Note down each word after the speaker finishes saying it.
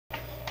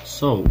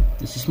So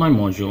this is my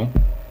module.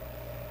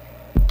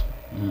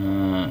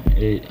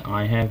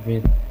 I have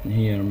it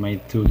here made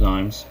 2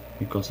 times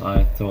because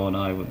I thought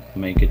I would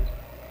make it.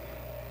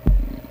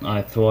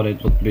 I thought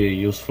it would be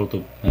useful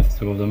to have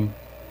 2 of them,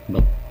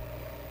 but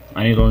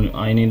I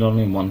need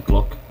only 1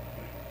 clock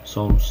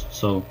source,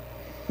 so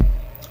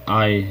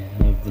I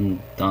haven't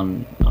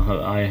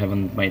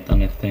made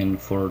anything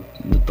for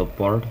the top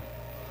part,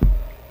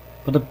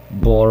 but the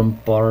bottom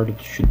part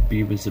should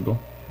be visible.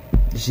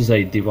 This is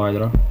a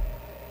divider,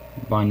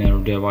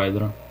 binary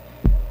divider,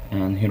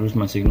 and here is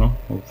my signal.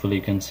 Hopefully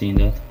you can see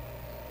that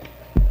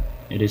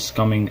it is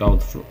coming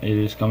out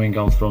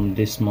from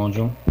this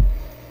module,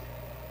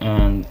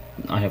 and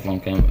I have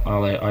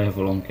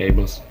long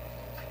cables,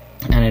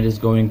 and it is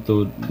going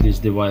to this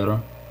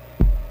divider.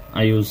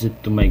 I use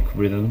it to make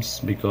rhythms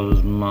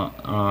because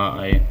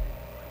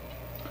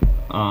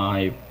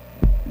I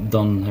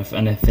don't have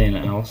anything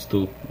else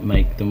to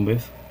make them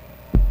with.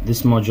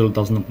 This module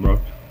does not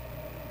work.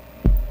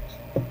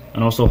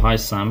 And also, hi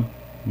Sam.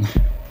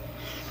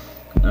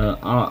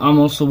 I'm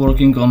also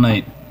working on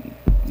a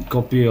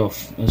copy of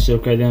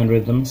circadian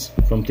rhythms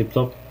from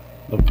TipTop,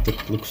 but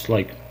it looks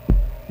like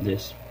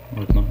this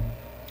right now.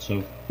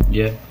 So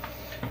yeah,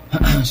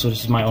 so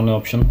this is my only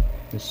option,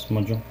 this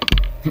module,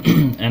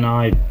 and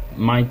I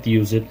might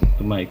use it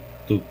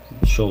to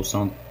show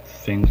some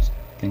things.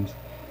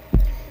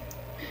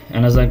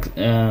 And as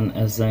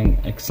an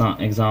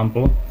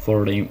example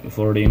for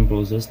the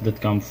impulses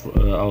that come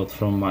out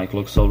from my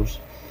clock source,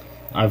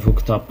 I've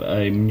hooked up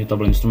a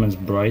mutable instruments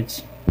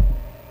braids,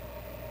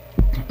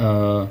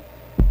 and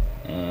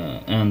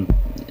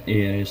it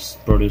is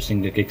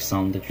producing the kick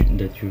sound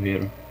that you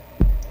hear.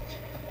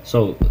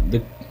 So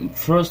the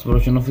first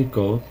version of the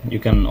code, you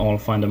can all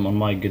find them on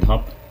my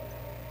GitHub.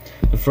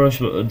 The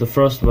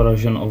first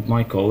version of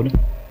my code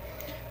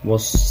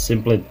was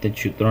simply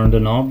that you turn the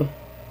knob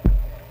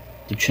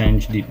to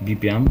change the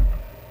BPM,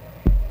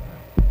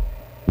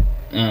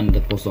 and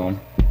that was all.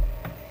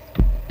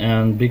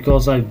 And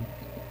because I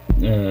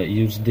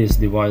use this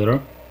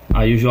divider,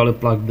 I usually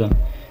plug the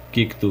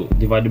kick to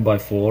divided by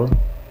 4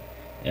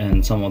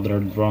 and some other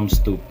drums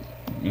to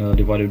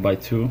divided by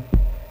 2.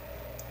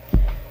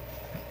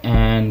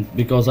 And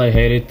because I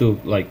hate it to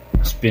like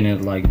spin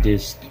it like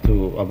this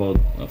to about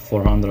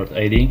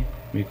 480,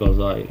 because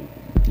I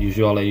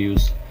usually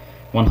use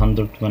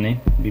 120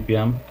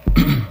 BPM.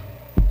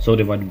 So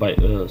divided by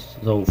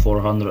so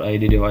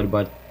 480 divided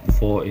by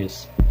 4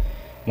 is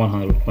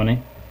 120.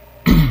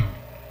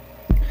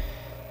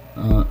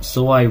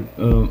 So I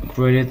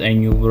created a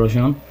new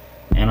version,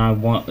 and I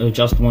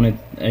just wanted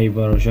a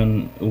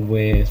version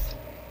with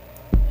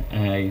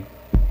a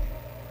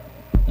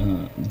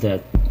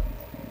that,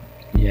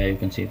 yeah, you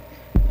can see it,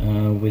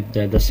 with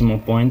the decimal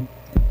point,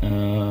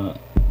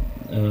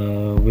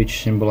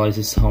 which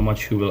symbolizes how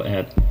much you will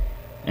add.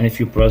 And if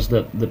you press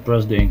the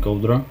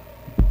encoder,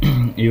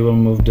 you will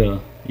move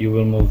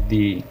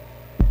the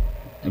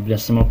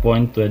decimal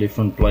point to a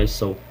different place.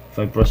 So if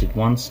I press it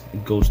once,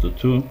 it goes to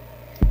 2,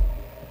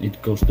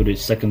 it goes to the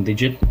second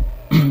digit,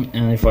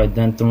 and if I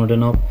then turn the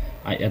knob,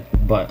 I add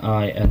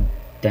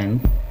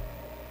tens.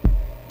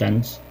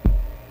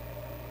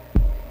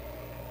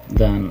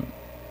 Then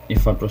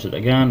if I press it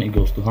again, it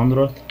goes to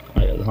 100,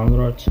 I add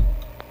hundreds.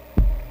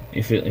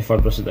 If I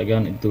press it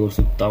again, it goes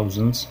to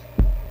thousands,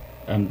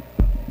 and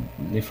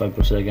if I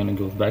press it again, it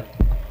goes back.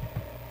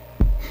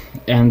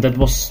 And that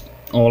was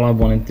all I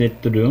wanted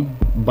it to do.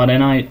 But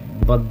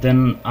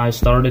then I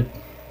started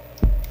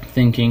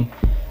thinking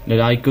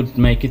that I could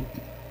make it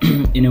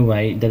in a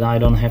way that I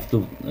don't have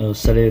to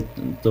set it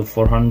to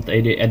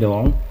 480 at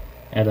all,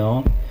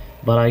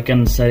 but I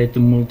can set it to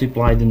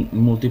multiply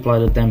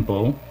the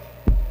tempo.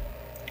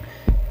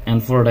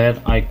 And for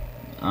that I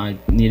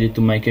needed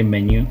to make a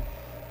menu,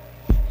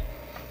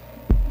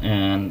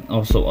 and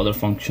also other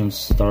functions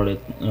started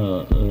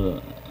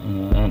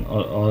and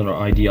other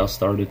ideas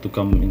started to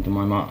come into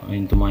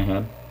my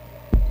head.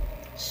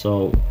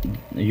 So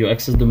you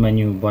access the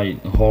menu by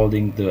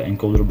holding the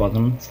encoder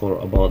button for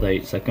about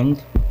a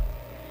second,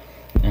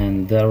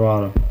 and there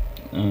are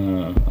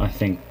I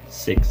think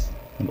 6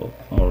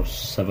 or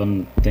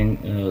 7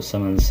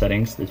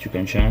 settings that you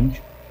can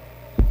change.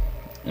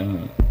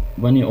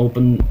 When you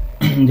open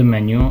the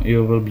menu,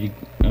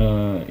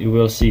 you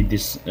will see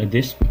this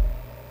DISP,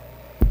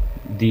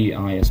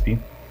 DISP,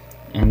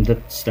 and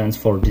that stands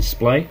for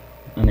display.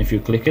 And if you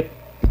click it,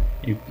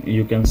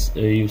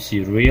 you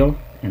see real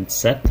and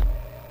set,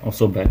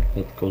 also back,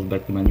 that goes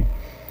back to menu.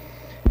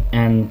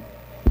 And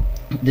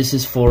this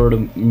is for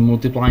the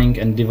multiplying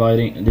and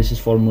dividing. This is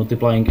for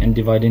multiplying and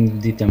dividing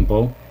the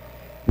tempo.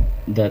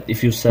 That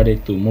if you set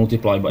it to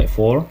multiply by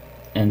 4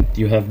 and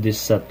you have this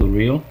set to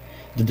real,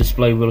 the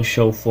display will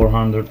show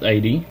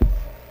 480,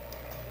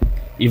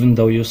 even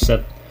though you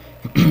set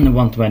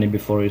 120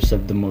 before you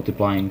set the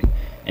multiplying.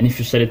 And if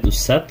you set it to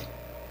set,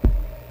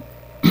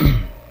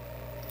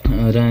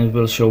 then it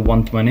will show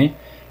 120,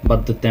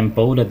 but the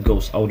tempo that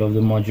goes out of the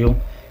module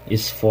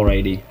is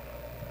 480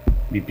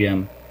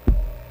 BPM.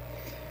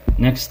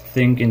 Next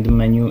thing in the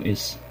menu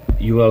is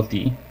ULT,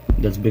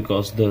 That's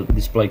because the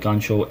display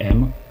can't show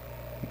M.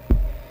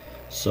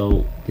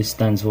 So this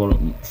stands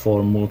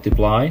for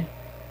multiply,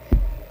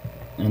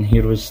 and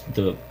here is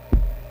the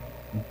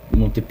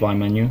multiply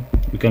menu.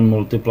 You can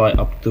multiply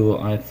up to,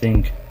 I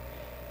think,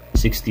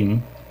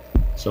 16,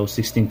 so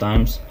 16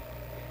 times.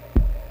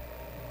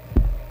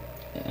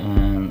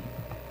 And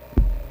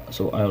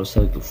so I will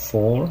set it to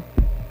 4.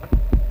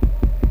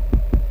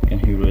 You can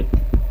hear it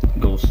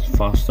goes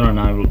faster, and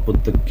I will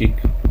put the kick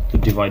to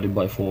divide it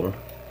by 4.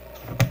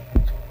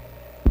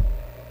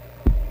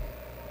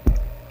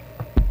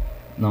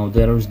 Now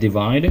there is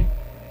divide,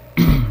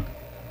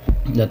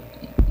 that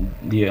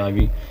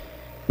div,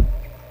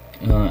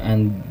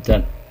 and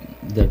that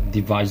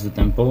divides the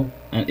tempo.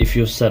 And if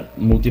you set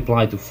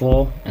multiply to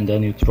 4 and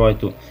then you try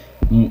to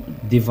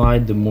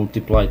divide the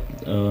multiplied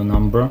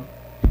number,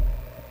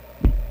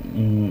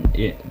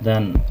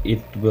 then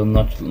it will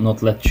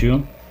not let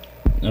you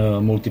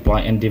multiply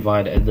and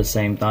divide at the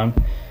same time.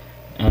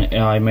 And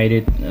I made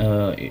it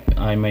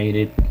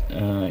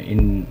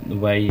in the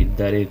way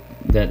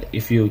that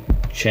if you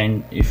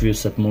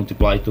set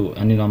multiply to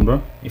any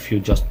number, if you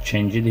just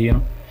change it here,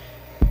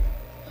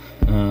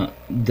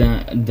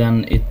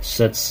 then it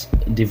sets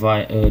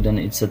divide, then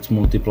it sets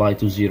multiply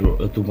to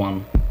 0 to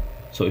 1.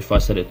 So if I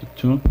set it to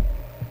 2,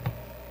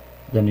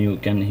 then you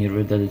can hear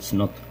it that it's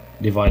not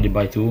divided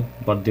by 2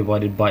 but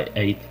divided by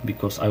 8,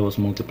 because I was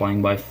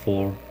multiplying by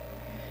 4,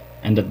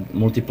 and that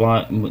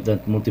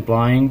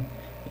multiplying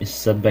is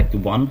set back to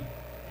 1,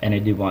 and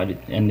it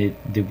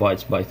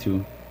divides by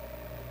 2.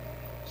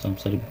 So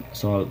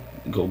I'll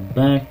go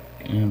back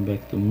and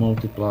back to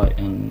multiply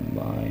and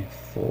by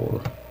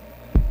 4.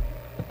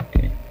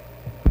 Okay.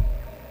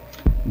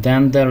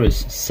 Then there is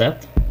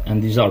set,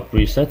 and these are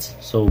presets.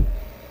 So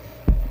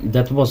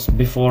that was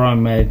before I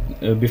made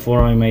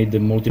the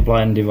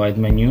multiply and divide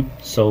menu.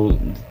 So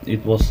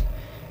it was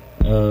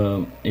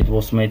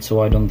made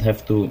so I don't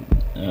have to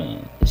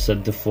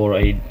set the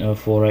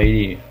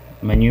 480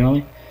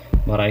 manually,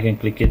 but I can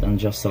click it and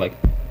just select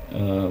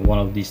one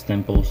of these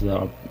tempos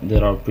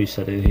that are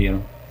preset here.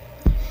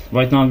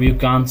 Right now you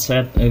can't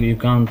save any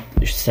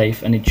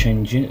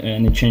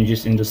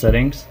changes in the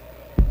settings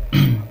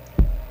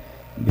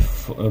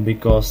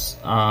because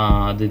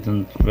I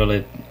didn't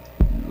really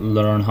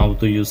learn how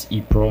to use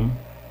EEPROM.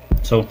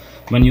 So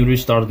when you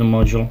restart the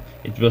module,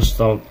 it will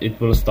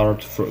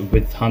start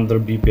with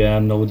 100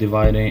 BPM, no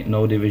dividing,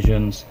 no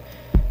divisions,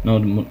 no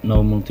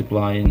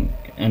multiplying,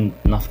 and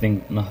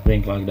nothing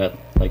like that,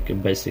 like a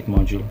basic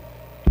module.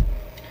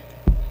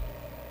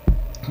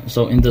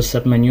 So in the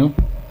set menu,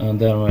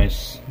 there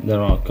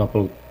are a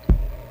couple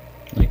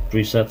like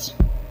presets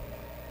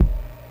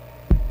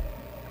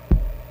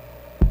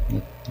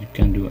that you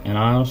can do, and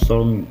I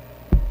also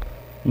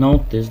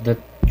notice that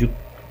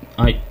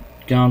I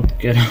can't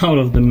get out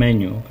of the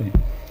menu. Okay,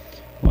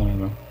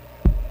 whatever.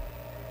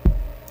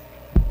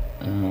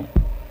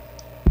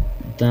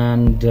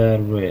 Then there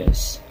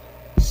is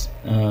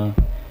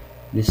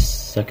this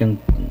second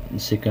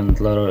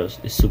letter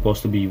is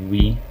supposed to be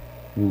V.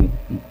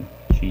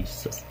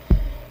 Jesus.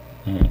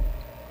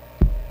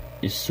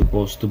 Is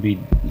supposed to be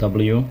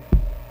W.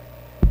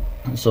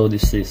 So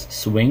this is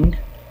swing,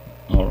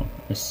 or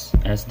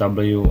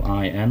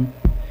SWIN,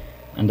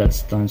 and that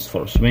stands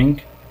for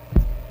swing.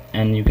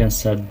 And you can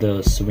set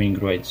the swing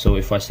rate. So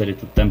if I set it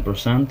to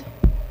 10%,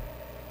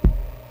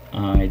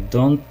 I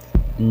don't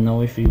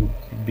know if you'll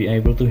be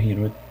able to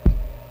hear it.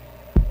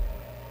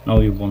 No,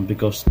 you won't,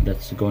 because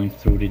that's going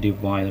through the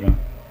divider.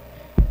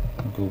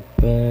 Go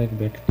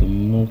back to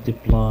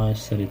multiply,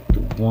 set it to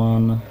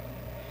 1,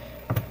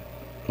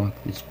 plug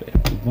this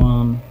back to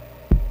 1,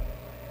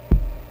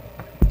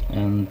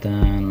 and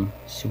then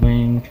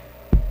swing,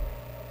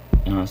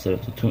 and I set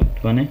it to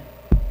 20.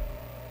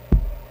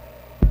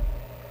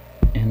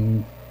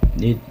 And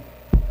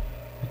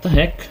what the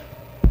heck?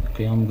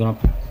 Okay, I'm gonna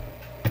put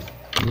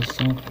this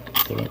on,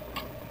 sorry,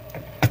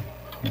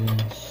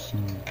 this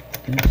and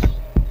this,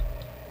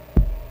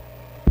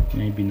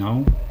 maybe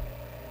now.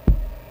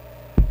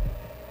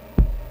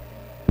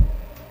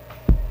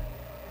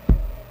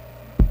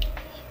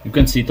 You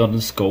can see it on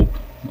the scope,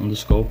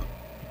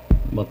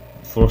 but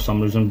for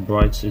some reason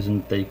Brights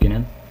isn't taking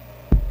it.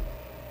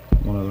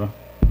 Whatever.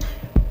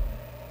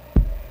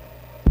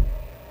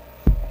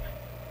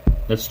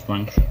 That's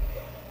strange.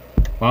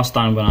 Last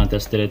time when I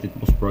tested it, it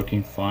was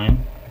working fine,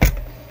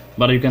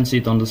 but you can see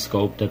it on the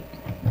scope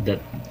that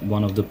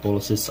one of the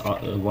pulses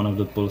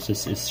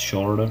is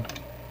shorter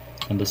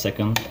than the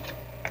second.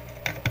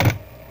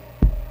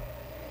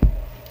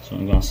 So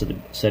I'm gonna set it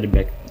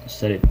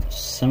to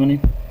 70.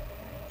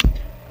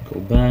 Go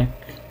back.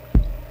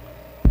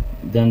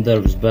 Then there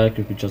is back.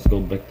 If we just go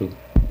back to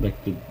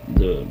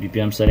the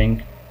BPM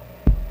setting,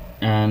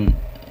 and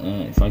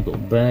if I go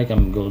back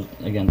and go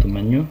again to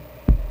menu,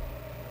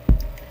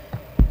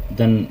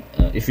 then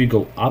if you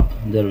go up,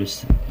 there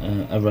is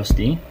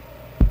RST,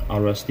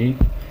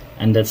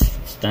 and that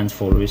stands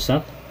for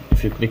reset.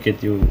 If you click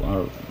it,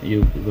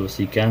 you will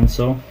see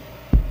cancel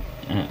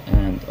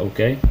and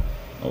OK.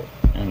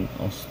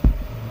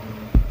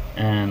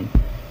 And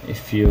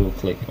if you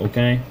click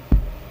OK,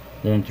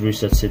 then it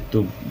resets it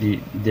to the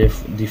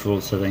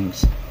default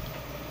settings.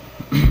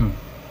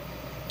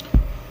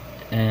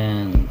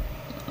 And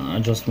I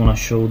just want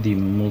to show the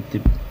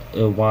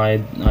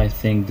why I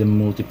think the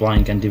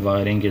multiplying and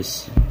dividing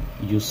is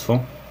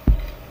useful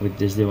with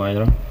this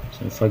divider.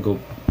 So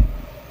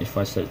if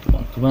I set it to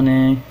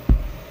 120,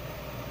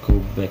 go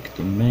back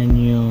to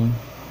menu.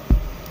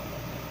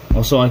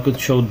 Also, I could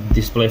show the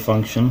display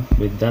function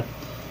with that.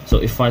 So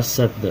if I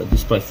set the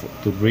display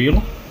to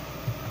real,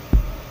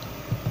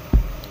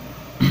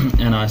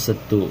 and I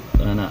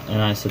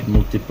set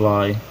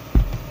multiply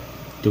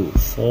to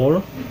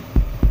 4.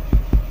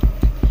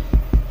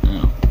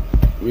 Now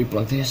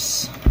replug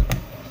this.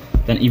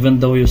 Then even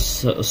though you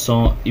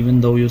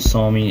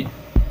saw me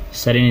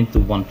setting it to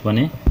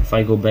 120, if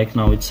I go back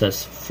now, it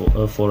says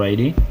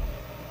 480.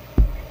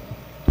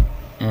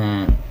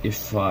 And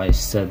if I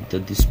set the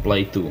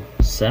display to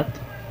set,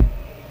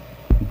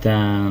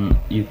 then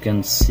you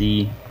can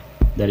see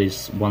that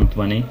is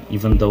 120,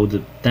 even though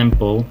the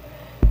tempo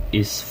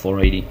is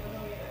 480.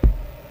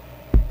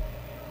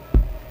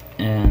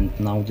 And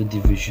now the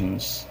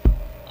divisions.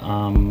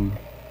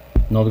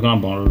 Not gonna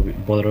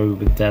bother you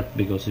with that,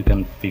 because you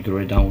can figure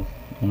it out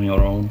on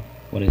your own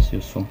what is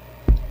useful.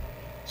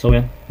 So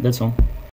yeah, that's all.